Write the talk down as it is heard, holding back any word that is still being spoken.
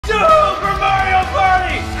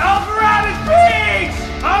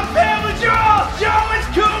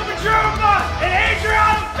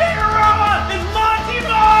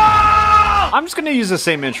I'm just gonna use the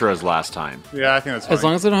same intro as last time. Yeah, I think that's fine. As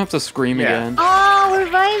long as I don't have to scream again. Oh, we're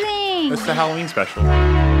vibing. It's the Halloween special.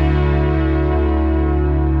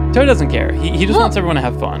 Toad doesn't care. He just wants everyone to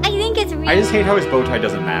have fun. I think it's real. I just hate how his bow tie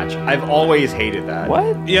doesn't match. I've always hated that.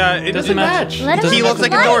 What? Yeah, it doesn't match. He looks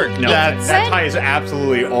like a dork. No, that tie is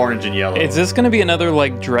absolutely orange and yellow. Is this gonna be another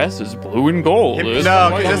like dress is blue and gold?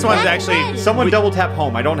 No, because this one's actually... Someone double tap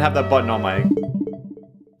home. I don't have that button on my...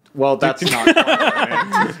 Well, that's not...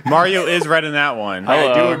 Right. Mario is red in that one.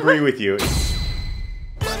 I do agree with you.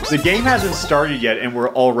 The game hasn't started yet, and we're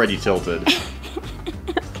already tilted.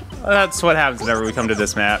 That's what happens whenever we come to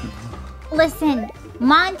this map. Listen,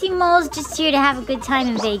 Monty Mole's just here to have a good time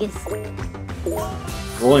in Vegas.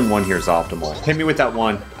 Rolling one here is optimal. Hit me with that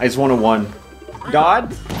one. I just want a one.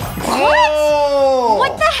 God? What?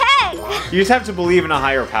 What the heck? You just have to believe in a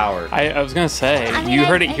higher power. I was gonna say, I mean, you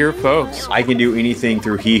heard it here, folks. I can do anything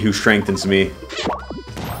through he who strengthens me.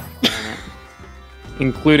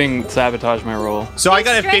 Including sabotage my roll. So I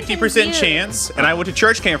got a strengthens 50% you. chance, and I went to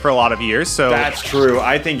church camp for a lot of years, so... That's true.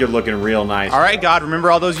 I think you're looking real nice. All right, God, remember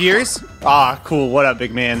all those years? Ah, cool. What up,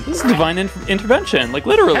 big man? This is divine intervention, like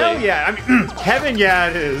literally. Hell yeah. I mean, heaven, yeah,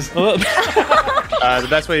 it is. The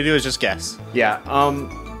best way to do is just guess. Yeah, I'm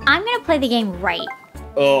gonna play the game right.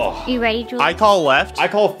 ugh. You ready, Jules? I call left. I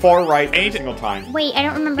call far right every single time. Wait, I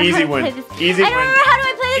don't remember Easy how to win. play this. Easy I don't win. remember how do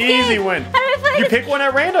I play this game. Easy win. How do I play You this? pick one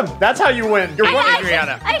at random. That's how you win. You're right,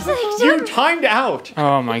 Adriana. I actually You don't. timed out.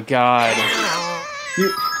 Oh my god.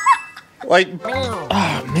 Like,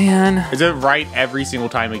 Oh man. is it right every single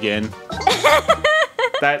time again?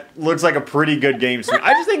 That looks like a pretty good game to me.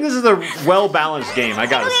 I just think this is a well-balanced game, I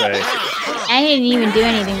gotta say. I didn't even do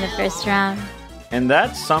anything the first round. And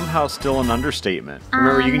that's somehow still an understatement.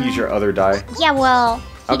 Remember, you can use your other die. Yeah, well,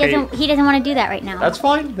 he Okay. doesn't want to do that right now. That's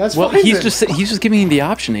fine. That's Well, fine. he's then. just giving you the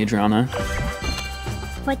option, Adriana.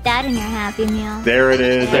 Put that in your Happy Meal. There it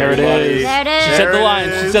is. There it everybody. is. There it is. She said the There it line.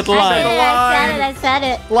 She is. said the She line. said the line. I said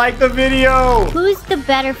it. Like the video. Who's the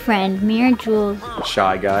better friend, me or Jules?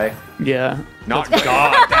 Shy guy. Yeah. Not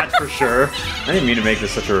God, that's for sure. I didn't mean to make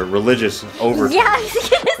this such a religious over. Yeah.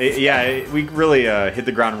 Yeah, we really hit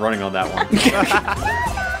the ground running on that one.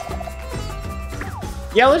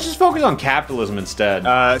 Yeah, let's just focus on capitalism instead.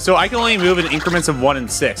 So I can only move in increments of 1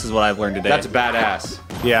 and 6 is what I've learned today. That's badass.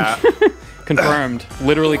 Yeah. Confirmed.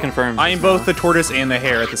 Literally confirmed. I am both the tortoise and the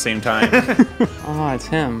hare at the same time. Oh, it's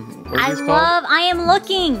him. What is he called? I am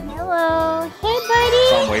looking. Hello. Hey, buddy.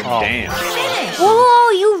 Some way, damn. Whoa,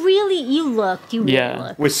 you really looked. You really Yeah.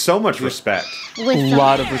 looked. With so much respect. With A some-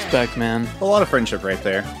 lot of respect, man. A lot of friendship right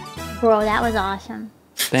there. Bro, that was awesome.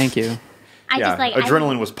 Thank you. I Yeah, just like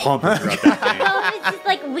adrenaline was pumping throughout that game. Oh, it's just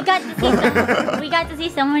like we got to see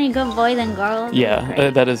so many good boys and girls. Yeah,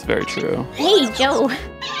 that is very true. Hey, Joe.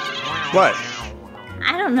 What?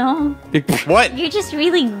 I don't know. What? You're just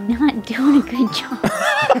really not doing a good job.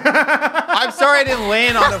 I'm sorry I didn't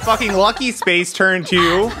land on the fucking lucky space turn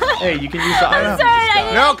 2. Hey, you can use the item.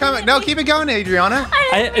 Sorry, No, keep it going, Adriana.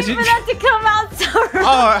 I didn't mean for that to come out so wrong.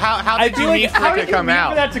 Oh, how did you feel need like- for it to come For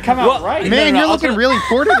out? that to come out right. Man, No, you're also- looking really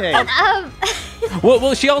poor today.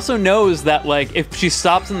 Well, she also knows that, like, if she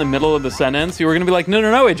stops in the middle of the sentence, you were gonna be like,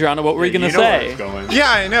 no, Adriana, what were you gonna know where say? it's going. Yeah,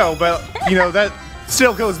 I know, but, you know, that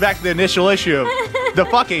still goes back to the initial issue of the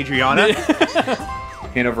fuck, Adriana.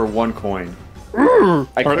 Hand over one coin.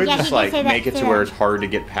 I could Yeah, he just did like say that make it to too. where it's hard to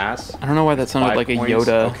get past. I don't know why that sounded 5 like a points.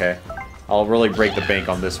 Yoda. Okay, I'll really break the bank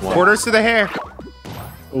on this one. Quarters to the hair.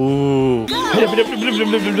 Ooh. He's go.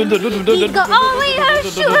 Oh wait, oh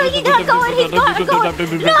shoot, he's not going. He's not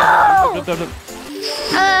going. No.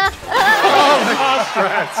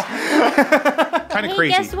 Kind of Hey,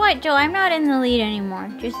 crazy. guess what, Joe? I'm not in the lead anymore.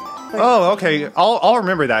 Just. Oh, okay. I'll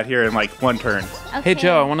remember that here in like one turn. Okay. Hey,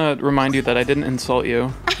 Joe, I want to remind you that I didn't insult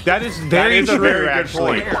you. That is That very is a true, very good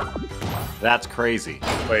actually. point. That's crazy.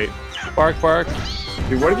 Wait. Bark, bark.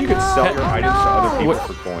 Dude, what if you could sell your Oh, items to other people What-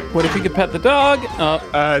 for coins? What if you could pet the dog?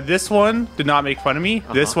 This one did not make fun of me.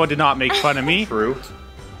 This one did not make fun of me. True.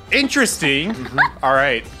 Interesting. All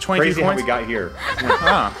right. 22 Crazy how points. we got here.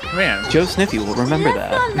 Oh, man. Joe Sniffy will remember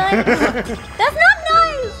That's that. not nice. That's not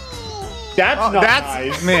nice. That's not That's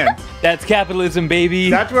nice. man. That's capitalism, baby.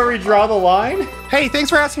 That's where we draw the line. Hey, thanks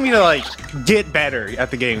for asking me to like get better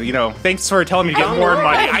at the game. You know, thanks for telling me to get On more the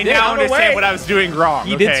money. way. I Yeah, now on the understand way. what I was doing wrong.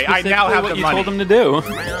 You did Okay, I specifically now have what the you money. told him to do.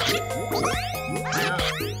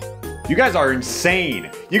 You guys are insane.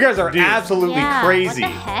 You guys are Dude. absolutely Yeah, crazy. What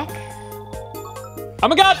the heck? Oh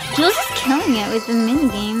my god! Jules is killing it with the mini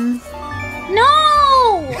games.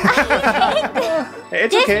 No! I hate this. okay.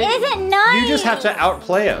 It's This okay. isn't nice. You just have to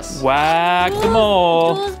outplay us. Whack the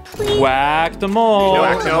mole. Jules, please. Whack the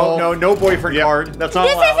mole. No boyfriend card. That's not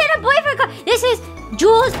This allowed. isn't a boyfriend card. This is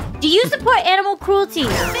Jules. Do you support animal cruelty?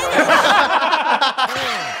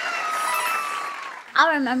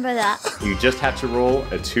 I'll remember that. You just have to roll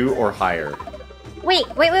a 2 or higher. Wait.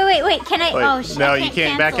 Can I? Wait, Oh, shit. no, I you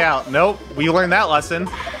can't back cancel. out. Nope, we learned that lesson.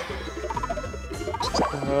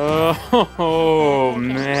 Oh,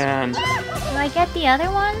 man. Do I get the other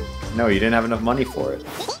one? No, you didn't have enough money for it.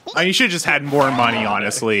 You should have just had more money,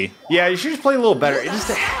 honestly. Yeah, you should just play a little better. It just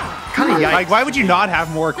kind of yikes. Like, why would you not have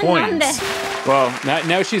more coins? Well,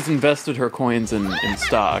 now she's invested her coins in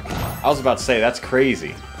stock. I was about to say, that's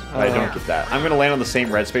crazy. I don't get that. I'm going to land on the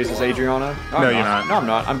same red space as Adriana. No, you're not. No, I'm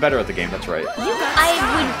not. I'm better at the game. That's right.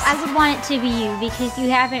 I would want it to be you because you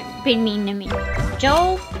haven't been mean to me.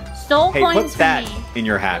 Joe stole Hey, coins put that from me. in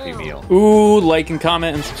your Happy Meal. Ooh, like and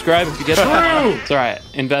comment and subscribe if you get it. It's alright.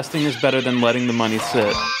 Investing is better than letting the money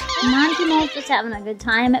sit. Monty Mole's just having a good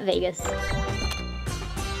time at Vegas.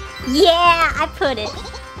 Yeah, I put it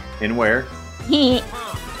In where? in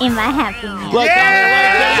my Happy Meal. Like,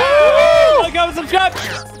 comment, subscribe.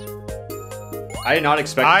 I did not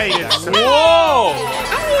expect Whoa!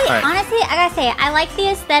 Honestly, I gotta say, I like the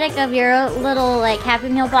aesthetic of your little like Happy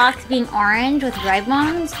Meal box being orange with red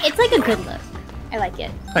ones. It's like a good look. I like it.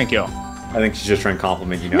 Thank you. I think she's just trying to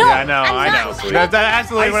compliment you now. No, Yeah, I know, I'm I know. not. That's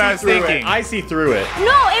absolutely what I was thinking. I see through it. No,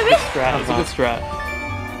 it really. Strat. It's a good strat.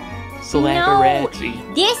 No, Celebrity.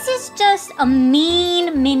 this is just a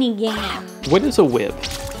mean mini game. What is a whip?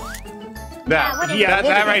 That, what is that,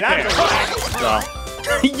 look that at right that. there.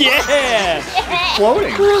 Yeah!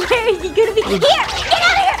 Floating. Where is he gonna be? Here! Get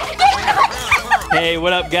out of here! Hey,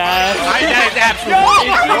 what up, guys? That is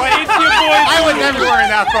absolutely. It's your boy. I was everywhere in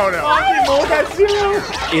that photo.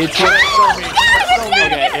 It's your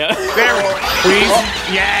Okay, yeah. There, please.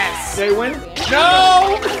 Yes. They win?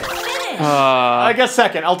 No! I Uh, guess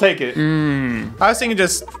second. I'll take it. I was thinking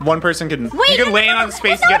just one person can. Wait, you can land on the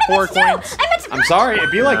space to get 4 coins. I'm sorry.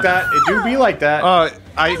 It'd be like that. It do be like that.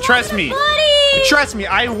 Trust me. Buddy! Trust me.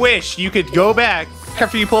 I wish you could go back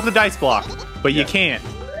after you pull up the dice block, but you can't.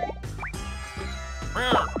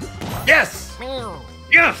 Yes!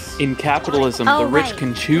 Yes! in capitalism, Oh, the rich right.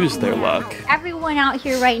 can choose their luck. Everyone out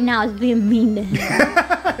here right now is being mean to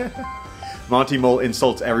him. Monty Mole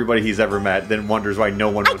insults everybody he's ever met, then wonders why no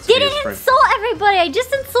one I wants to be his didn't friend. insult everybody. I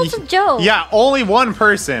just insulted Joe. Yeah, only one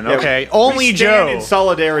person, Yeah, okay? we Only stand Joe. in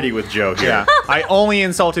solidarity with Joe here. Yeah, I only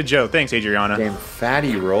insulted Joe. Thanks, Adriana. Damn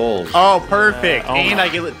fatty rolls. Oh, perfect. Oh And my I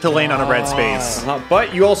get to land on a red space.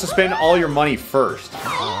 But you also spend all your money first.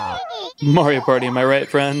 Mario Party, am I right,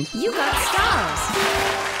 friend? You got stars.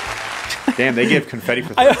 Damn, they give confetti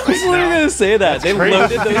for I third was place literally now. going to say that. They crazy.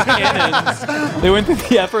 loaded those cannons. They went through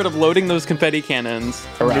the effort of loading those confetti cannons.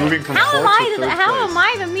 Moving from How am fourth to I? third How place. am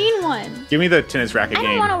I the mean one? Give me the tennis racket I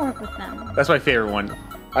don't game. want to work with them. That's my favorite one.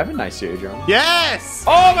 I have a nice year, John. Yes!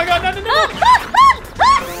 Oh my god, no, no, no!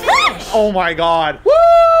 Oh my god.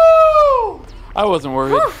 Woo! I wasn't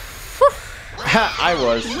worried. I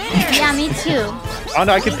was. Yeah, me too. Oh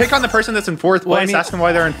no, I could pick on the person that's in fourth Well, I place, mean- ask them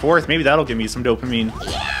why they're in fourth. Maybe that'll give me some dopamine.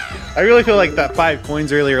 I really feel like that 5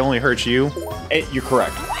 coins earlier only hurt you. You're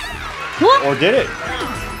correct. What? Or did it?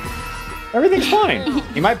 Everything's fine.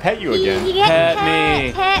 He might pet you again. You get Pet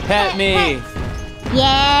me. Pet me.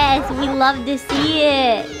 Yes, we love to see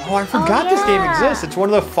it. Oh, I forgot this game yeah. exists. It's one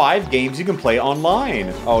of the 5 games you can play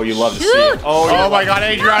online. Oh, you love to see Shoot. it. Oh, Oh my god,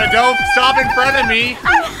 Adriana, don't stop in front of me!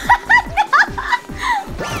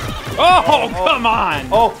 Oh, come on!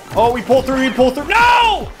 Oh, we pulled through,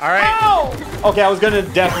 No! Alright. No! Okay, I was gonna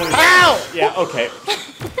definitely. Ow! Yeah, okay.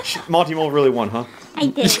 Monty Mole really won, huh? I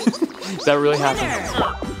did. That really happened.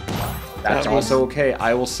 That's also okay.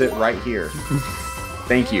 I will sit right here.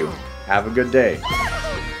 Thank you. Have a good day.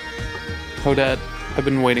 Oh, Dad, I've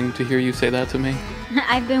been waiting to hear you say that to me.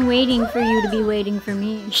 I've been waiting for you to be waiting for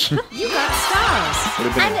me. You got stars.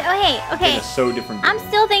 Would have been Okay. a so different. I'm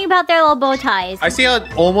still thinking about their little bow ties. I see how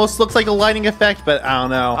it almost looks like a lighting effect, but I don't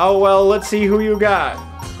know. Oh well, let's see who you got.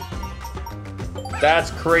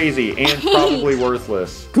 That's crazy and probably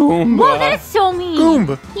worthless. Goomba. Whoa, that is so mean.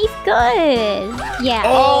 Goomba. He's good. Yeah.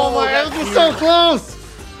 Oh my god, this is so close!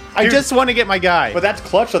 I Dude. just want to get my guy. But that's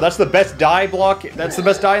clutch, though. That's the best die block. That's the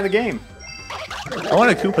best die in the game. I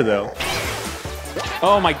want a Koopa though.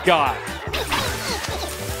 Oh my god.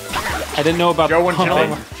 I didn't know about Joe and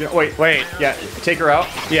tunnel. Wait. Wait. Yeah, take her out.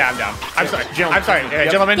 Yeah, I'm down. I'm sorry. Gentlemen. I'm sorry.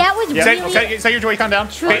 Yep. Gentlemen. That was Yep. really... Set your Joy-Con down.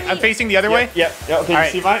 Truly- I'm facing the other way. Yeah. Okay, All you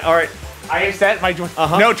right. see mine? All right. I am set my Joy.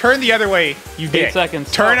 Uh-huh. No, turn the other way. You dick. 8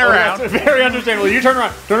 seconds. Turn Oh, around. that's very understandable. You turn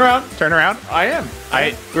around. Turn around. Turn around. I am.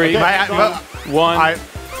 I Three. My, 1,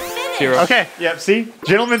 0. Okay. Yep, see?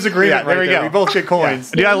 Gentleman's agreement Yeah, there right we there. go. We both get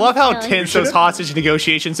coins. Dude, I love how Really? tense those hostage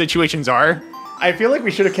negotiation situations are. I feel like we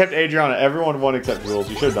should have kept Adriana. Everyone won except Jules.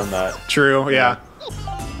 You should have done that. True, yeah.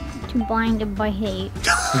 Too blinded by hate.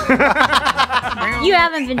 You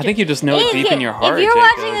haven't been. I think you just know it deep in your heart, If you're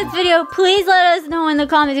Jacob. watching this video, please let us know in the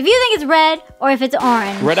comments if you think it's red or if it's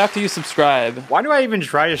orange. Right after you subscribe. Why do I even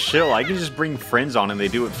try to shill? I can just bring friends on and they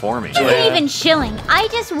do it for me. Isn't even shilling. I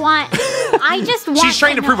just want. She's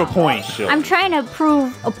trying to prove a point. I'm trying to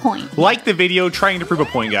prove a point. Like the video, trying to prove a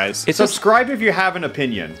point, guys. It's Subscribe if you have an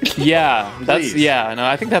opinion. Yeah, Please. no,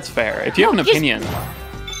 I think that's fair. If you have an just- opinion,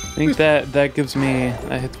 I think that hits me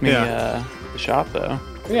the shot though.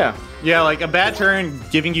 Yeah. Yeah, like a bad turn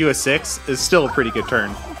giving you a 6 is still a pretty good turn.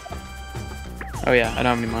 Oh yeah, I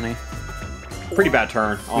don't have any money. Pretty bad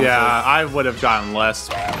turn, honestly. Yeah, I would have gotten less.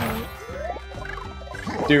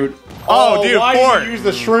 Dude. Oh, dude, why 4. did you use the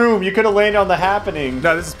shroom? You could have landed on the happening.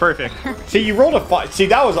 No, this is perfect. See, you rolled a 5. See,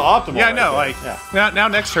 that was optimal. Yeah, right no, there. like, Yeah. now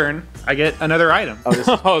next turn, I get another item.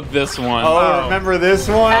 Oh, this one. Oh, remember this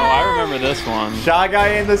one? Oh, I remember this one. Shy guy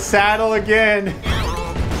in the saddle again.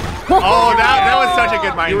 Oh, that was such a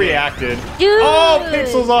good mind You game. reacted. Dude. Oh,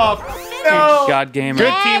 pixels off. No. God gamer. Good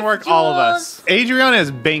Yes, teamwork, all of Jules. us. Adriana is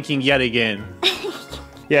banking yet again.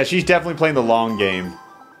 Yeah, she's definitely playing the long game.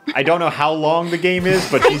 I don't know how long the game is,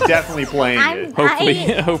 but she's definitely playing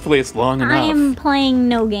it. Hopefully it's long enough. I am playing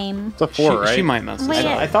no game. It's a she, 4, right? she might mess Wait. this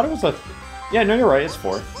I up. thought it was a... Yeah, no, you're right. It's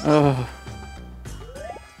 4.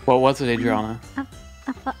 What was it, Adriana?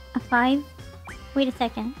 A 5? Wait a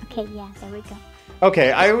second. Okay, yeah, there we go.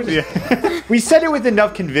 Okay, I was... we said it with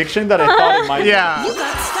enough conviction that I thought it might... Yeah. You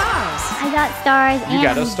got stars. I got stars. You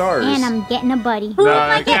got us stars. And I'm getting a buddy. No,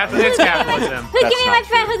 Who's it's capitalism. Who's That's giving me not my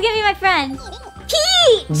friend? Who's giving me my friend?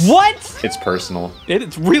 Peach! What? It's personal.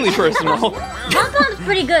 It's really personal. Pom-Pom's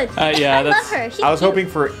pretty good. Yeah, I that's- love her. She's I was cute. hoping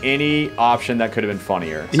for any option that could have been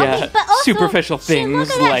funnier. Yeah, Okay, but also, superficial things look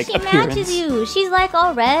at that, like she appearance. matches you. She's like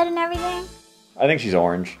all red and everything. I think she's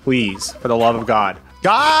orange. Please, for the love of God.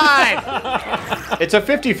 God! It's a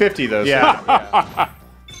 50-50 though. So Yeah.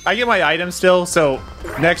 I get my item still, so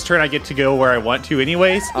next turn I get to go where I want to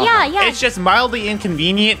anyways. Yeah. It's just mildly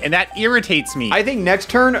inconvenient, and that irritates me. I think next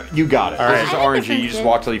turn, you got it. All right. This is I orangey. think You just it's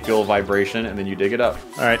walk till you feel a vibration, and then you dig it up.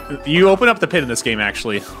 All right, you open up the pit in this game,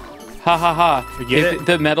 actually. Ha ha ha. get If it?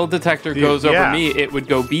 the metal detector goes yeah. over me, it would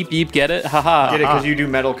go beep beep, get it? Ha ha. Get it because you do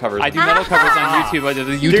metal covers. I do metal covers on YouTube. I did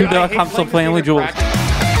the Dude, I hate youtube.com playing / family this jewels. game in practice.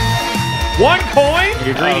 1 coin?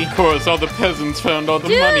 You're greedy. Of course, all the peasants found all the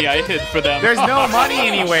Dude, money I hid for them. There's no money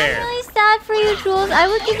I'm anywhere. really sad for you, Jules. I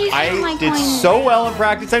would give you some of my I did coins. so well in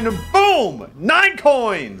practice, and boom! 9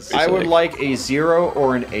 coins! I would like a 0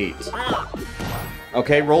 or an 8.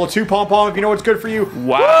 Okay, roll a 2 pom-pom if you know what's good for you.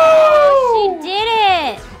 Wow. She did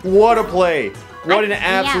it. What a play. What an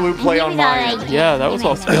absolute play on my end. Yeah, that was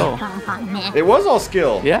all skill. It was all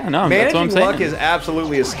skill. Yeah, no, that's what I'm Managing luck saying. is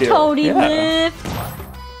absolutely a skill. Toady Yeah. lift.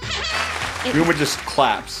 Guma just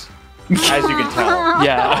claps, as you can tell.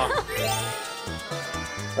 Yeah.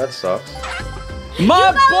 That sucks.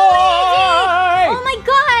 My boy! Oh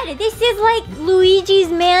my god, this is like Luigi's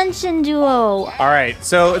Mansion Duo. All right,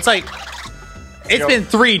 so it's like it's been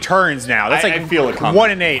 3 turns now. That's I like feel it coming.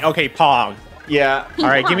 1 and 8. Okay, Pog. Yeah, All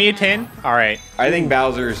right, give me a 10. All right, I think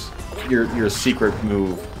Bowser's your secret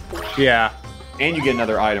move. yeah, And you get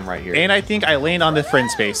another item right here. and I think I land on the friend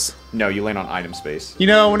space. No, you land on item space. You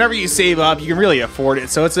know, whenever you save up, you can really afford it,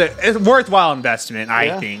 so it's a worthwhile investment, I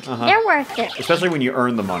Yeah. think. They're worth it. Especially when you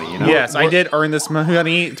earn the money, you know? Yes, I did earn this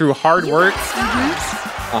money through hard work.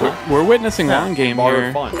 We're witnessing long game Borrowed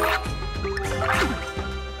here. fun.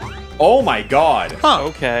 Oh my god. Huh?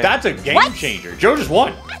 Okay. That's a game What? changer. Joe just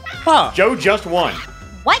won. Huh? Joe just won.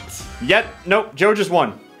 What? Yet, nope, Joe just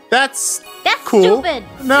won. That's That's cool. stupid.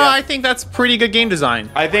 No, Yeah. I think that's pretty good game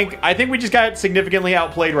design. I think we just got significantly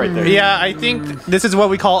outplayed right there. Yeah, I think this is what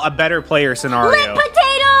we call a better player scenario. Lit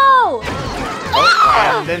potato!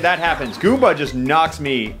 And then that happens. Goomba just knocks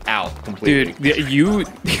me out completely. Dude, you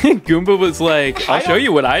Goomba was like, I'll show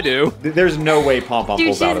you what I do. There's no way Pom Pom Dude,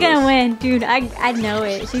 pulls she's out of gonna this. win. Dude, I know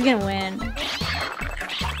it. She's gonna win.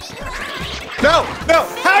 No, no.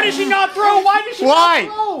 How did she not throw? Why did she Why?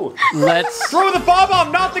 not throw? Let's Throw the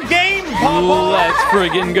bomb, not the game, Pom Pom. let's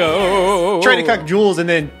friggin' go. Tried to cuck Jules and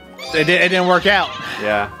then it didn't work out.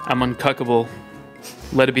 Yeah, I'm uncuckable.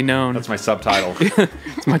 Let it be known. that's my subtitle.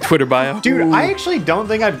 It's my Twitter bio. Dude, I actually don't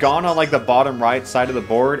think I've gone on like the bottom right side of the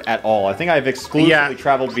board at all. I think I've exclusively Yeah.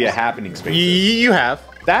 traveled via happening spaces. You have.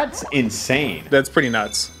 That's insane. That's pretty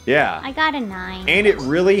nuts. Yeah. I got a 9. And it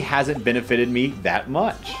really hasn't benefited me that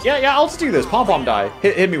much. Yeah, I'll just do this. Pom Pom die.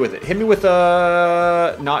 Hit me with it. Hit me with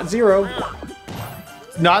not 0.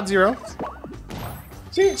 not 0.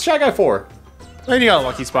 See, Shy Guy 4. And you got a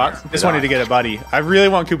lucky spot. Just wanted to get a buddy. I really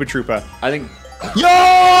want Koopa Troopa. I think. Yo!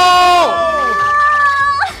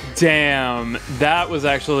 Damn, that was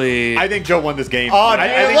actually. I think Joe won this game. Oh, I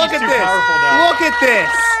think look he's at too powerful this! now. Look at this!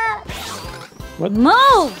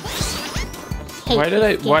 Move!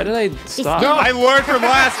 Why did I stop? No, I learned from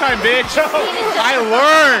last time, bitch. I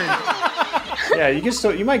learned. Yeah, you can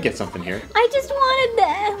still. You might get something here. I just wanted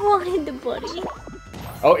that. I wanted the buddy.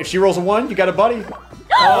 Oh, if she rolls a 1, you got a buddy.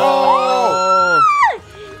 Oh,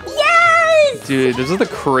 Yes! dude, this is the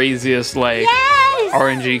craziest like Yes!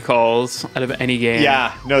 RNG calls out of any game.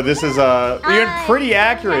 Yeah, no, this is you're pretty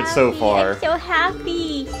accurate so far. I'm so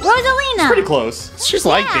happy. Rosalina! Pretty close. It's just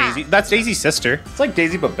like Daisy. That's Daisy's sister. It's like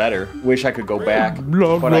Daisy, but better. Wish I could go back,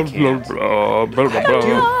 but I can't. Dude,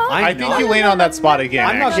 I think you land on that spot again.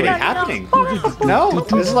 I'm not actually. getting happening. No,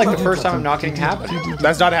 this is like the first time I'm not getting happening.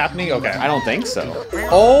 That's not happening? Okay. I don't think so.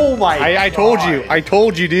 Oh my! I told you. I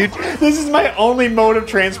told you, dude. This is my only mode of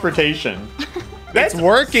transportation. That's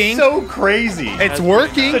working. So crazy. It's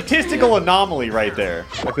working. Statistical anomaly right there.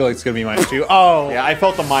 I feel like it's gonna be -2. Oh. Yeah, I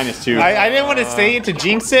felt the -2. I didn't want to say it to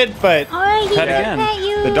jinx it, but Oh, he Pet did again. pet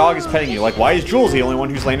you. The dog is petting you. Like, why is Jules the only one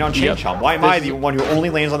who's landing on Chain Yep. Chomp? Why am I the one who only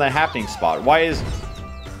lands on that happening spot? Why is...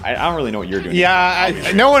 I don't really know what you're doing. yeah,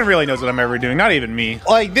 no one really knows what I'm ever doing. Not even me.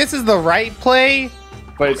 Like, this is the right play,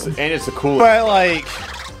 But it's the coolest. but like,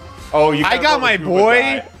 Oh, you I gotta got roll my the Koopa boy.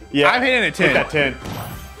 die. Yeah, I'm hitting a hit 10. that 10.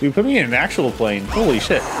 Dude, put me in an actual plane. Holy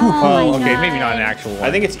shit. my okay, God. maybe not an actual one. I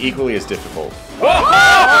think it's equally as difficult. Whoa!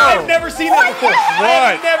 I've never seen that before.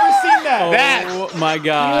 I've never seen that. that. Oh my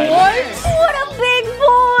god. What a big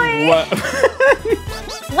boy! What?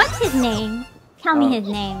 What's his name? Tell me his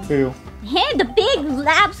name. Who? Him, the big,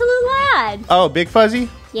 absolute lad. Oh, Big Fuzzy?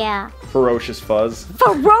 Yeah. Ferocious Fuzz.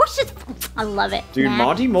 Ferocious. I love it. Dude,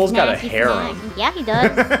 Monty Mole's got a harem. Yeah, he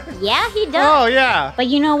does. Yeah, he does. Oh, yeah. But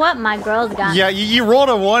you know what? My girl's got Yeah, you rolled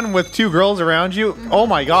a 1 with 2 girls around you. Oh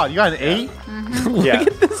my god, you got an 8? Yeah.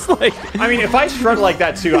 It's like I mean, if I struggled like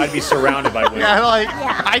that too, I'd be surrounded by women. Yeah, like,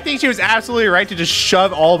 Yeah. I think she was absolutely right to just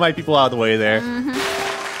shove all my people out of the way there.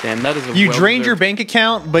 damn, that is a You drained your well-deserved- bank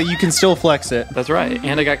account, but you can still flex it. That's right.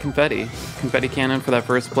 And I got confetti. Confetti cannon for that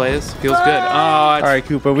first place. Feels good. Oh, All right,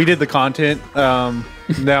 Koopa, we did the content.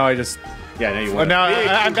 Now I just... Yeah, no, you Oh, won. now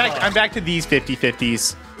I'm back to these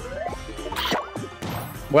 50-50s.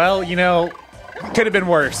 Well, you know, could have been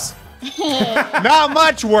worse. Not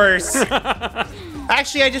much worse.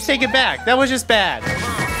 Actually, I just take it back. That was just bad.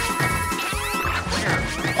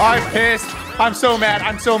 I'm pissed. I'm so mad.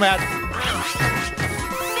 I'm so mad.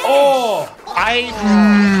 Oh! I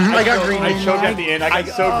got greedy. I choked at the end. I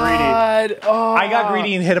got so greedy. God. Oh. I got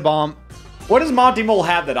greedy and hit a bomb. What does Monty Mole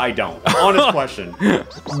have that I don't? Honest question.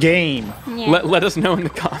 Game. Yeah. Let us know in the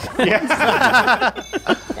comments. Yes.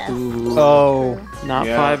 Oh. Not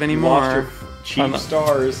Yeah, 5 you anymore. lost your cheap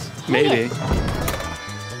stars. Maybe.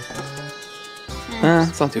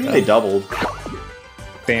 It's not too Maybe they bad. doubled.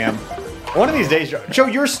 Damn. One of these days, Joe,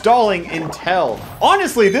 you're stalling Intel.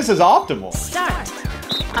 Honestly, this is optimal. Start.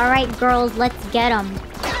 All right, girls, let's get them.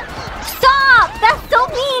 Stop! That's so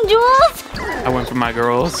mean, Jules. I went for my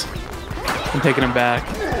girls. I'm taking them back.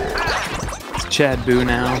 It's Chad Boo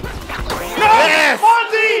now. Yes!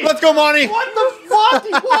 Monty! Let's go, Monty. What the fuck?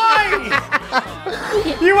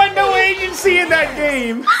 Why? You had no agency in that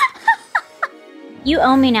game. You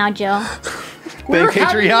owe me now, Joe. Thank you, Having an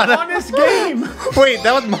Adriana. honest game. Wait,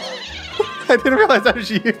 that was I didn't realize that was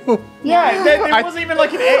you. Yeah, there wasn't even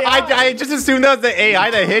like an AI. I just assumed that was the AI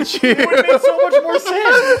that hit you. It would have made so much more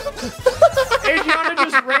sense. Adriana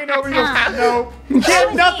just ran over and goes, no. She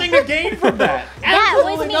had nothing to gain from that. That was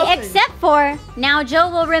Absolutely me, nothing. except for now Joe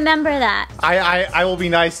will remember that. I will be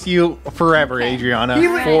nice to you forever, Adriana.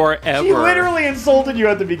 Forever. She literally insulted you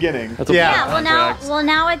at the beginning. That's a Yeah. Yeah, well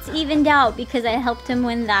now it's evened out because I helped him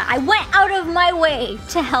win that. I went out of my way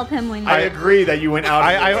to help him win I that. agree that you went out.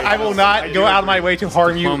 I will not go out of my way to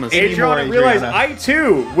harm you Diplomacy. anymore, Adriana, realize Adriana. I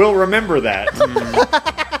too will remember that.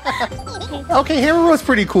 Okay, Hammer was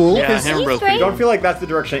pretty cool. Yeah, 'cause- Hammer Bros. great. Don't feel like that's the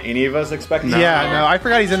direction any of us expected. No. yeah, no, I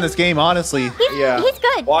forgot he's in this game, honestly. He's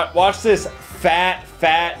good. Watch this fat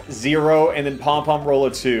 0 and then pom pom roll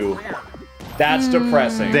a 2. That's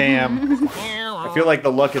depressing. Damn. I feel like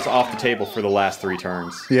the luck is off the table for the last 3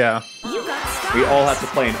 turns. Yeah. You got stars. We all have to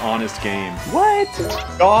play an honest game. What?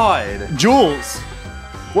 God, Jules.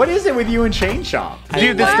 what is it with you and Chain Chomp?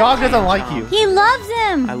 Dude, this dog doesn't like you. He loves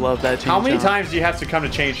him. I love that. How many Chain Chomp. times do you have to come to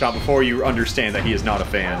Chain Chomp before you understand that he is not a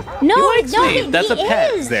fan? No, He likes no, me. That's he a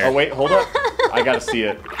pet. is. There. Oh wait, hold up. I gotta see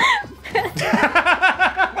it.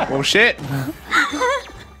 Well, shit.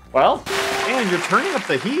 Well, and rolling. You're turning up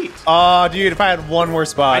the heat. Oh, dude, if I had one more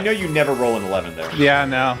spot. I know you never roll an 11 there. Yeah,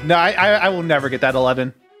 no. No, I will never get that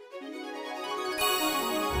 11.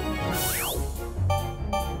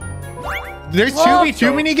 There's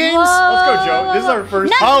too many games? Let's go, Joe. This is our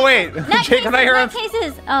first. Oh, wait. Nut Jake and I are on.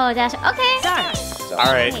 cases. Oh, dash. Okay. Start.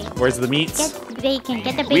 All right. Where's the meats? Get the bacon.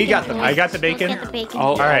 Get the bacon. We got the- please. I got the bacon. Get the bacon. I'll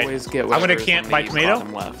All right. always get I'm gonna whatever's camp on my the tomato.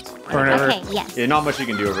 bottom left. For whenever. Okay, yes. Yeah, not much you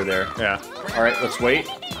can do over there. Yeah. All right, let's wait.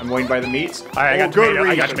 I'm waiting by the meats. All right, I got good tomato. I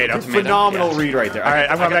read. got tomato. Phenomenal Yeah. read right there. All right,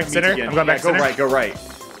 I'm going I got back the center. meats again. I'm going back Yeah, center. Go right.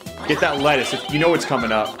 Get that lettuce. You know what's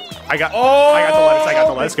coming up. I got the lettuce. I got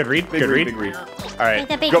the lettuce. Good read. Big Good read. Big read. All right. Get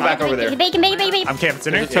the bacon. Go back over there. The bacon, bacon. I'm camping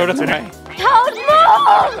center. There's a totem Center. away. Toad,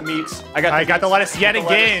 no! The meats. I got the lettuce yet Get the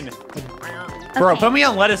again. Bro, Okay. put me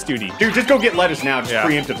on lettuce duty. Dude, just go get lettuce now, just Yeah.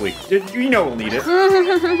 preemptively. You know we'll need it.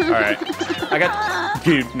 All right. I got.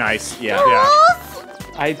 Dude, nice. Yeah. Yeah.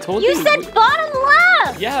 I told You you. said bottom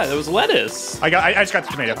left. Yeah, that was lettuce. I just got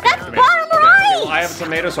the tomato. That's Tomato. bottom Well, right. I have a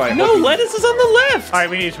tomato, so I No, hope you- lettuce is on the left. All right,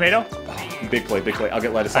 we need a tomato. Big play, big play. I'll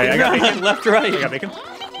get lettuce. All right, I got bacon. left, right. I got bacon.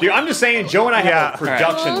 Dude, I'm just saying, Joe and I have Yeah. a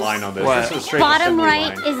production Alright. line on this. What? This is a straight Bottom assembly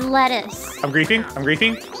right line. is lettuce. I'm griefing. I'm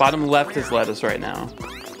griefing. Bottom left is lettuce right now.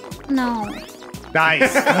 No.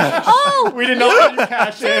 Nice. Oh! We did not let you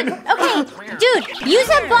cash in. Okay, dude, you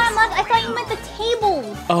said bottom left. I thought you meant the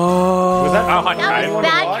table. Oh. Was that Oh, not That you was wanna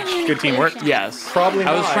bad watch? communication. Good teamwork. Yes. Probably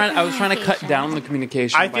I was not. trying to cut down the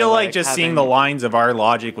communication. I by, feel like just seeing having- the lines of our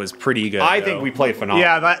logic was pretty good. I though. think we played phenomenal.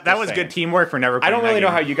 Yeah, that Just was saying. good teamwork for never. I don't really know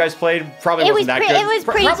how you guys played. Probably It wasn't was that pre- good. it was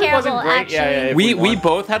pretty Probably terrible, wasn't great. Yeah, actually. if We won.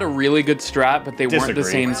 both had a really good strat, but they weren't the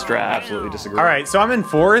Disagree. same strat. Absolutely disagree. All right, so I'm in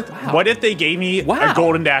fourth. Wow. What if they gave me Wow. a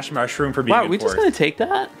golden dash mushroom for being Wow, in we fourth? just gonna take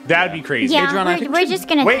that? That'd be crazy. Yeah, Adrian, I think we're just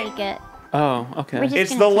gonna Wait. take it. Oh, okay. We're just It's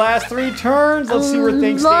gonna the take last 3 turns. Let's see where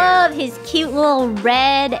things Love stand. his cute little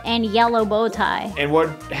red and yellow bow tie. And what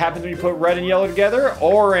happens when you put red and yellow together?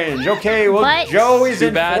 Orange. Okay, well, But- Joe is Too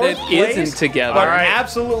in bad fourth it place, isn't together. But All right.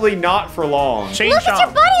 absolutely not for long. Change Look, it's your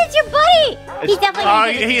Sean. buddy. It's your buddy. He's definitely Oh,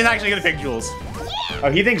 gonna get it. he's actually gonna pick Jules. Oh,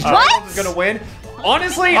 he thinks What? Jules is gonna win.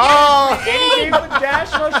 Honestly, Oh. any game with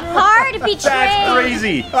dash mushroom? Hard to betray. That's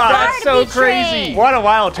crazy. Hard That's to so betray. crazy. What a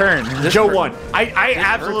wild turn. Joe won. I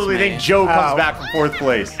absolutely hurts me. think Joe comes Ow. back from 4th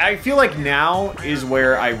place. I feel like now is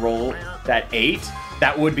where I roll that 8.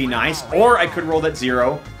 That would be nice. Or I could roll that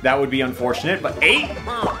 0. That would be unfortunate. But 8?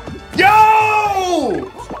 Yo!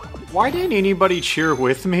 Why didn't anybody cheer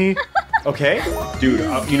with me? Okay. Dude,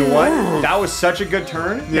 you know what? That was such a good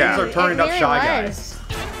turn. Yeah. Things are turning It up really Shy was. Guys.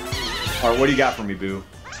 All right, what do you got for me, Boo?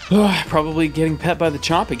 Probably getting pet by the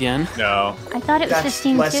chomp again. No. I thought it was That's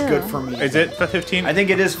 15 less too. good for me. Is it the 15? I think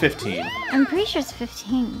it is 15. I'm pretty sure it's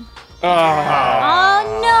 15. Oh.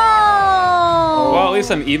 Oh no! Well, at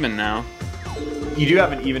least I'm even now. You do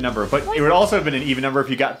have an even number, but it would also have been an even number if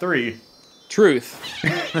you got 3. Truth.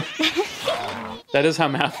 That is how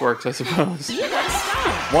math works, I suppose.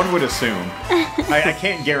 One would assume. I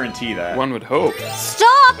can't guarantee that. One would hope.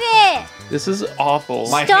 Stop it! This is awful.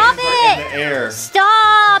 My Stop hands are in it! the air.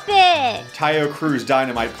 Stop it! Tayo Cruz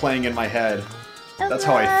Dynamite playing in my head. That's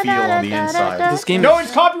how I feel on the inside. This game No, is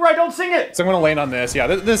it's copyright. Don't sing it. So I'm gonna land on this. Yeah,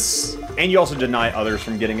 this. And you also deny others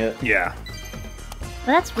from getting it. Yeah.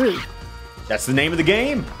 Well, that's rude. That's the name of the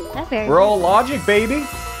game. That's very We're rude. all logic, baby.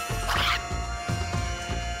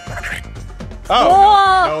 Oh.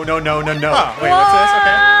 Whoa! No. Oh, wait, what's this?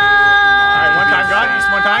 Okay. All right, one time, God. Just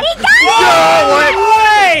one time. He got it!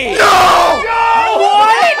 way! He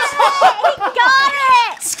got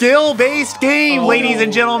it! Skill-based game, ladies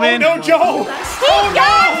and gentlemen. Oh, no, Joe. He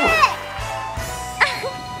got it!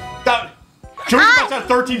 That, Joe must have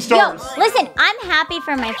 13 Yo, stars. listen, I'm happy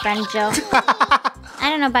for my friend Joe. I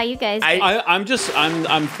don't know about you guys.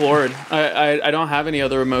 I'm floored. I don't have any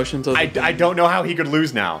other emotions. Other I don't know how he could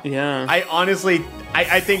lose now. Yeah. I honestly,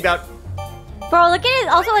 I think that Bro, look at his.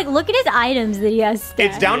 Also, like, look at his items that he has. Stacked.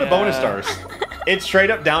 it's down to Yeah. bonus stars. It's straight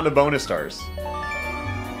up down to bonus stars.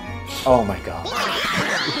 Oh my god.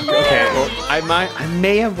 Okay, well, I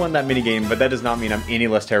may have won that mini game, but that does not mean I'm any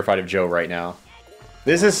less terrified of Joe right now.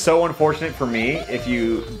 This is so unfortunate for me if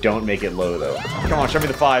you don't make it low though. Come on, show me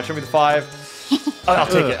the 5. Show me the 5. Oh, I'll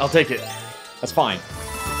take it. I'll take it. That's fine.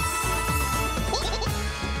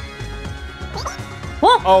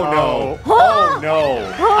 Whoa. Oh no. Oh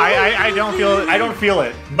no. I don't feel it. I don't feel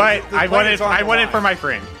it. But I won it. planets aren't I won it aligned. for my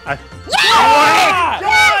friend.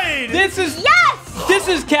 This is Yes! this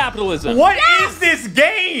is capitalism. What is this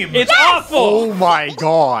game? It's awful. Oh my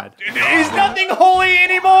god. Is nothing holy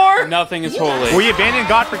anymore? Nothing is holy. We abandoned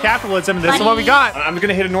God for capitalism, and this is what we got. I'm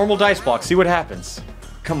gonna hit a normal dice block. See what happens.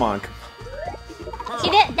 Come on. See,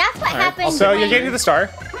 that's what happens. So when- you're getting to the star.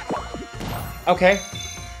 Okay.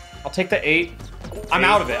 I'll take the 8. I'm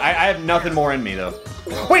out of it. I have nothing more in me though.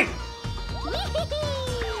 Wait!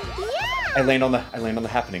 I land on the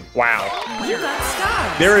happening. Wow. You got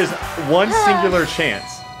stars. There is one singular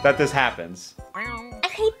chance that this happens. I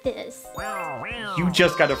hate this. You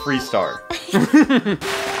just got a free star.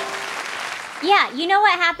 Yeah, you know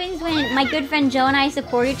what happens when my good friend Joe and I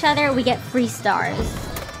support each other? We get free stars.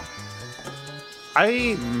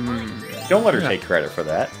 Don't let her take credit for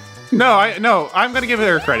that. No, I'm gonna give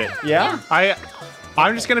her credit. Yeah?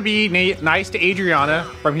 I'm just gonna be nice to Adriana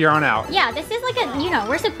from here on out. Yeah, this is like a, you know,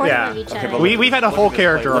 we're supportive of each other. but We've had a whole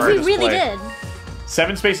character arc. We really did.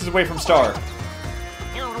 7 spaces away from star.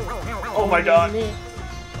 Oh my god.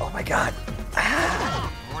 Oh my god.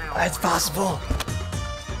 That's possible.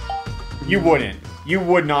 You wouldn't. You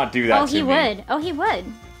would not do that Oh, to he me. would. Oh, he would.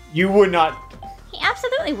 You would not. He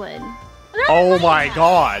absolutely would. Oh my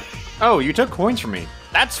god. Oh, you took coins from me.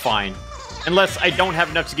 That's fine. Unless I don't have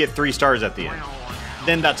enough to get 3 stars at the end.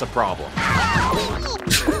 Then that's a problem.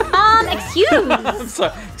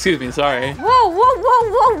 Excuse me, sorry.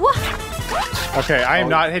 Whoa. Okay, I am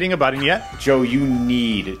not hitting a button yet. Joe, you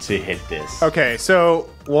need to hit this. Okay, so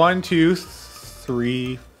 1, 2,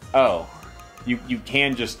 3. Oh. You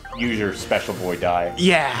can just use your special boy die.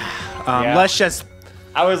 Yeah. Yeah. Let's just.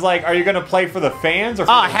 I was like, are you gonna play for the fans or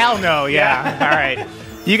for Oh the hell no! Yeah. All right.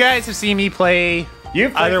 You guys have seen me play.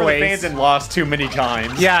 You've played other for ways. the fans and lost too many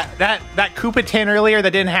times. Yeah, that Koopa 10 earlier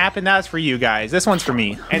that didn't happen. That's for you guys. This one's for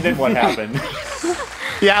me. And then what happened?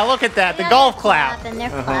 Yeah, look at that. The golf clap. They're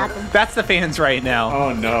clapping. That's the fans right now.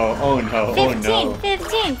 Oh no! Oh no!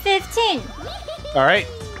 15, 15. All right.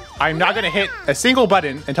 I'm not gonna hit a single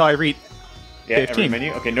button until I reach. Yeah, 15. every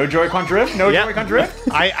menu. Okay, no Joy-Con drift. No Yep. Joy-Con drift.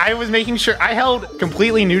 I was making sure I held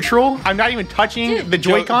completely neutral. I'm not even touching the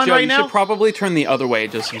Joy-Con Joe, right you now. should probably turn the other way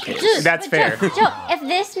just in case. That's fair. Joe, if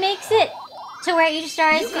this makes it to where each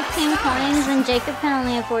star is 15 coins, then Jacob can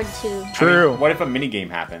only afford 2. True. I mean, what if a mini game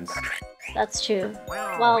happens? That's true.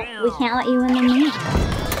 Well, we can't let you win the mini.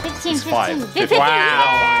 15, It's 15, 5. 15. Wow.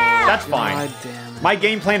 Yeah! That's fine. God damn it. My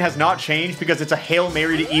game plan has not changed because it's a Hail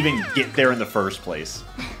Mary to even get there in the first place.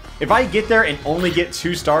 If I get there and only get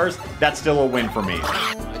 2 stars, that's still a win for me.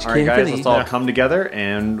 Alright guys, let's all come together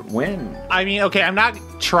and win. I mean, okay, I'm not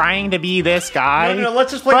trying to be this guy. No,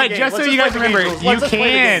 let's just play the game. But just Let's so you play guys the remember, game. you Let's just play the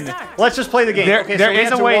can. game. Let's just play the game. There- Okay, there so we is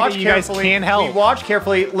have a to way watch that you guys carefully. can help. We watch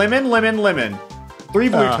carefully. Lemon. 3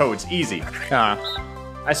 blue toads, easy.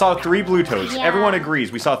 I saw 3 blue toads. Yeah. Everyone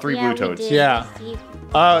agrees. We saw 3 blue we toads. did. Yeah.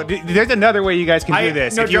 There's another way you guys can do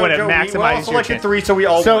this no, if you Joe, want to Joe, we all maximize your selected chance. 3, so we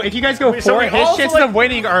all. So won. if you guys go So 4, we his all chances select- of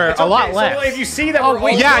winning are It's a lot okay, less. So if you see that, Oh, we're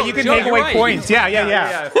wait, all Yeah, Joe, you can Joe, take you're away right. points. Yeah.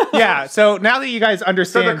 Yeah, so now that you guys So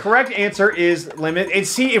understand. the correct answer is limit. And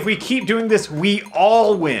see, if we keep doing this, we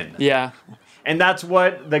all win. Yeah. And that's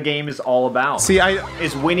what the game is all about. See,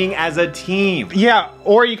 is winning as a team. Yeah,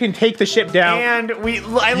 or you can take the ship down. And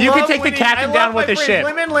You can take the captain down with the ship.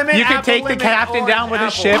 Lemon, You can apple, take the lemon, captain orange, down with a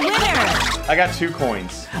apple. ship. Winner. I got 2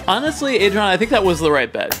 coins. Honestly, Adrian, I think that was the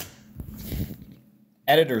right bet.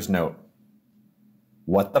 Editor's note.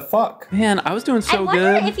 What the fuck? Man, I was doing I so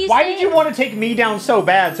wonder good. if you Why say- did you want to take me down so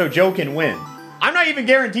bad so Joe can win? I'm not even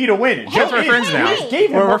guaranteed to win. Joe we're is. friends You now. just gave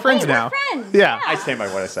him We're more friends points. now. friends. Yeah. I stand by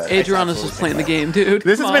what I said. Adriana's I just absolutely playing the stand game, dude.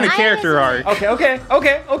 This has Come been a on. character arc. by it.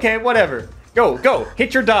 Okay, whatever. Go.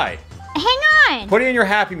 Hit your die. Hang on. Put it in your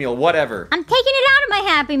Happy Meal, whatever. I'm taking it out of my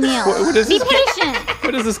Happy Meal. What is Be this? patient.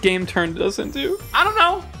 What has this game turned us into? I don't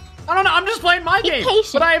know. I'm just playing my Be game.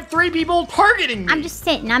 patient. But I have 3 people targeting me. I'm just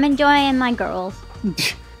sitting. I'm enjoying my girls.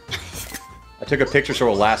 I took a picture so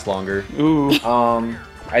it'll last longer. Ooh.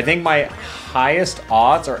 I think my highest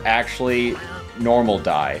odds are actually normal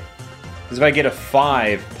die. Because if I get a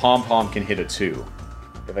 5, Pom Pom can hit a 2.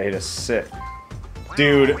 If I hit a 6.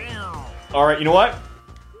 Dude. Alright, you know what?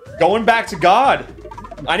 Going back to God.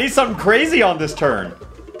 I need something crazy on this turn.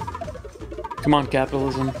 Come on,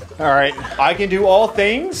 capitalism. Alright. I can do all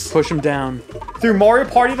things Push him down. through Mario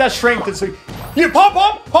Party that strengthens me. You Pom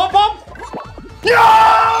Pom! No!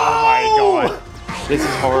 Oh my god. This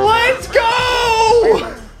is horrible. Let's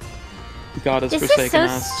go! God has This is forsaken so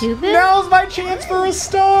us. stupid. Now's my chance for a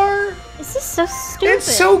star. This is so stupid.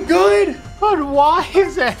 It's so good. But why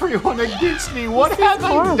is everyone against me? What This is have I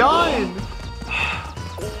horrible. done?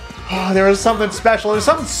 Oh, there was something special. There's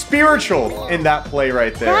something spiritual in that play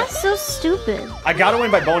right there. That's so stupid. I gotta win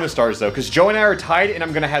by bonus stars though, because Joe and I are tied, and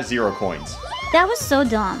I'm gonna have 0 coins. That was so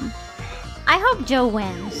dumb. I hope Joe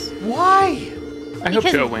wins. Why? I hope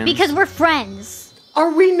Joe wins. Because we're friends. Are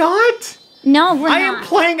we not? No, we're I not. am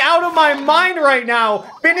playing out of my mind right now,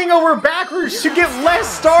 bending over backwards to get less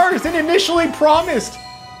stars than initially promised.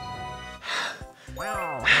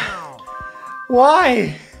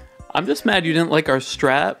 Why? I'm just mad you didn't like our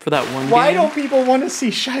strat for that one Why game. don't people want to see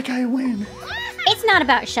Shy Guy win? It's not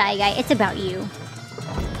about Shy Guy. It's about you.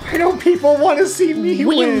 Why don't people want to see me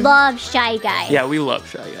We win? love Shy Guy. Yeah, we love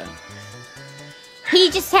Shy Guy. He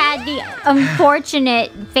just had the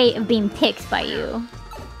unfortunate fate of being picked by you.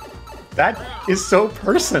 That is so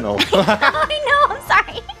personal. I know. I'm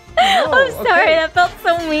sorry. No, I'm sorry. okay. That felt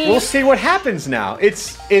so mean. We'll see what happens now.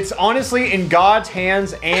 It's honestly in God's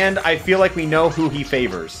hands, and I feel like we know who he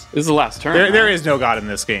favors. This is the last turn. There right? is no God in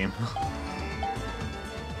this game.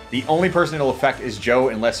 The only person it'll affect is Joe,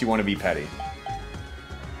 unless you want to be petty.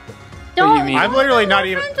 do you mean? I'm literally not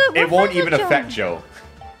even. It won't even affect Joe,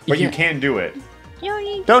 but you can do it.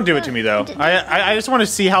 Don't do it to me though. I just want to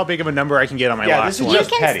see how big of a number I can get on my Yeah, last this is one. You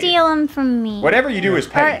just can petty. steal him from me. Whatever you do is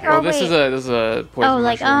petty. Or Oh, this is a poison Oh,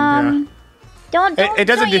 like mushroom. don't It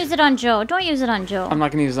doesn't don't do- use it on Joe. Don't use it on Joe. I'm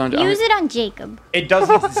not gonna use it on. Use it on Jacob. It does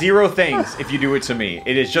zero things if you do it to me.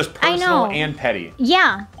 It is just I personal know. and petty.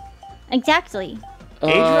 Yeah, exactly.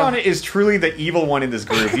 Adriana is truly the evil one in this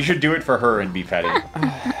group. You should do it for her and be petty.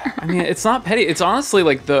 I mean, it's not petty. It's honestly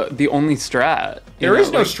like the only strat. There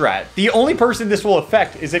is no strat. The only person this will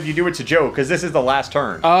affect is if you do it to Joe, because this is the last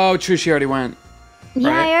turn. Oh, true. She already went. Yeah,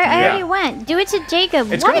 Right? I already Yeah. went. Do it to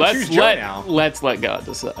Jacob. It's What? gonna choose Joe now. Let's let God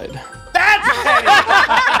decide. That's petty!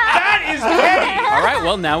 That is petty! All right.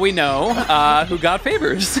 Well, now we know who God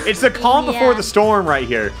favors. It's the calm before Yeah. the storm right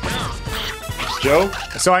here. Joe?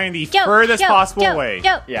 So I am the Joe, furthest Joe, possible Joe, away.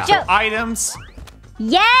 Joe, Yeah. Joe. Items.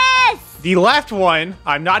 Yes! The left one,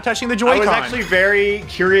 I'm not touching the I Joy-Con. was actually very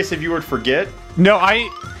curious if you would forget. No,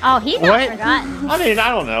 Oh, he's not What? forgotten. I mean, I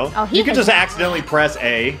don't know. Oh, he you could has just not. accidentally press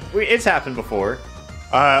A. It's happened before.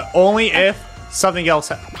 only if something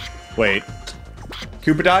else. Wait.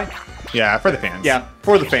 Koopa die? Yeah, for the fans. Yeah,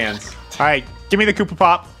 for the fans. All right, give me the Koopa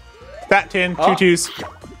Pop. That tin, Oh. 2-2s.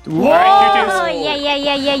 Whoa! All right, Oh,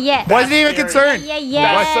 2-2s. yeah. Wasn't even scary. concerned.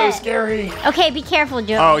 Yeah. That's so scary. Okay, be careful,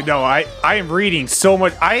 Joe. Oh no, I am reading so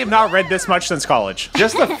much. I have not read this much since college.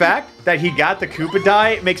 Just the fact that he got the Koopa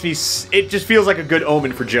die makes me. It just feels like a good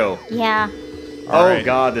omen for Joe. Yeah. Oh right.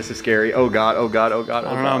 God, this is scary. Oh God, oh God, oh God, oh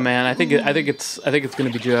I don't God. know, man. I think it's gonna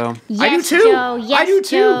be Joe. Yes, I do too. Joe. Yes, I do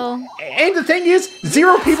too. Joe. And the thing is,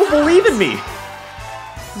 0 people believe in me.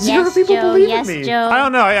 Zero Yes, people Joe. believe in Yes, me. Joe. I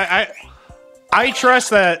don't know. I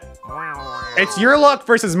trust that it's your luck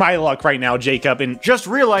versus my luck right now, Jacob. And Just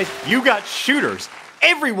realize you got shooters.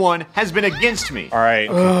 Everyone has been against me. all right,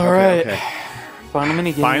 All right. Okay. Final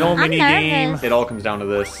mini game. final mini game. nervous. It all comes down to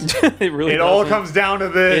this. It really. It all doesn't. comes down to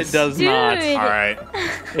this. It does not. Dude. All right,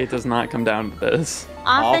 It does not come down to this.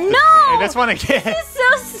 Off Often. the No! and this one again.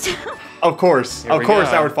 So stupid. Of course, Here we go.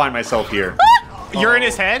 I would find myself here. You're in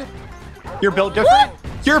his head. You're built different.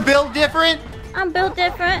 You're built different. I'm built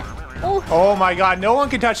different. Oh, Oh my God, no one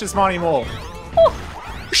can touch this Monty Mole.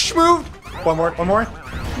 Schmoove. One more.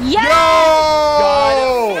 yeah!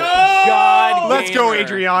 Oh! God. Let's go, gamer.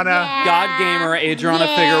 Adriana. Yeah. God gamer Adriana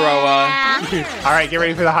Figueroa. All right, get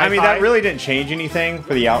ready for the high I mean, five. that really didn't change anything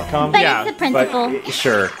for the outcome. But Yeah, it's the But principle.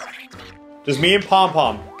 sure. Just me and Pom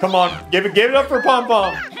Pom. Come on, give it up for Pom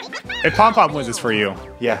Pom. If Pom Pom wins this for you,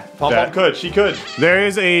 Yeah, Pom Pom That- could. She could. there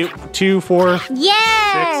is a 2, 4.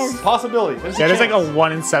 Yes! Possibility. There's Yeah, there's like a chance.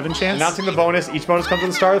 1 in 7 chance. Announcing the bonus. Each bonus comes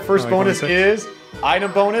with a star. The first like bonus 1 in is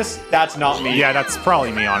item bonus. That's not me. Yeah, that's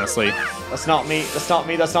probably me, honestly. That's not me. That's not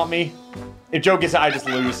me. That's not me. If Joe gets it, I just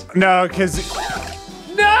lose. No, because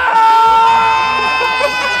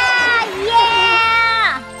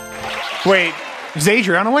Yeah! wait, does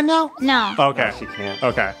Adriana win now? No. Okay. She can't.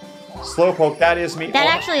 Okay. Slowpoke. That is me. That Oh.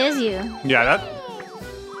 actually is you. Yeah, that.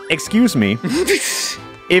 Excuse me.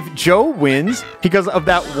 If Joe wins because of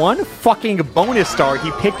that one fucking bonus star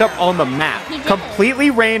he picked up on the map He did. completely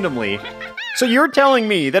randomly. So you're telling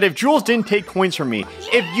me that if Jules didn't take coins from me,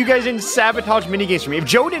 if you guys didn't sabotage minigames from me, if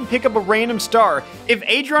Joe didn't pick up a random star, if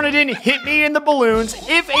Adriana didn't hit me in the balloons,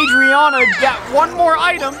 if Adriana got one more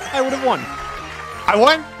item, I would have won. I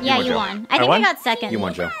won? Yeah, won, you Joe. won. I think won? I got second. You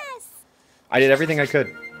won, Joe. I did everything I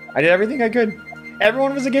could. I did everything I could.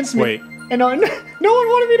 Everyone was against me. Wait. And no one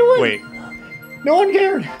wanted me to win. Wait. No one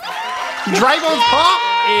cared. Dragon's Pop?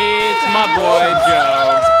 It's my boy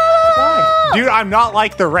Joe. Why? Dude, I'm not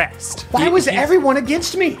like the rest. Why was everyone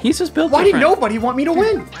against me? He's just built Why did different. nobody want me to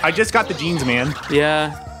win? I just got the jeans, man.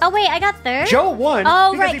 Yeah. Oh, wait, I got third? Joe won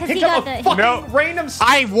Oh, because right, he 'cause picked he up got a the- fucking No. random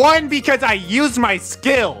I won because I used my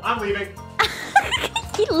skill. I'm leaving.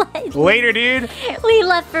 He left. Later, dude. We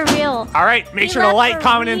left for real. All right, make You sure to left like, for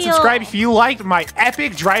comment, and real. subscribe if you liked my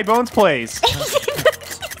epic Dry Bones plays.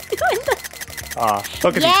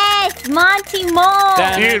 Look at Yes, Monty Mole.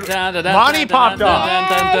 Dude, Monty popped off.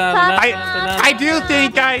 I do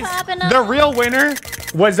think, guys, Popping up. the real winner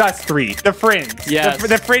was us three. The friends. Yes.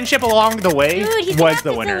 The friendship along the way Dude, he's was got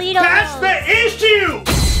the winner. Toledo. That's the issue!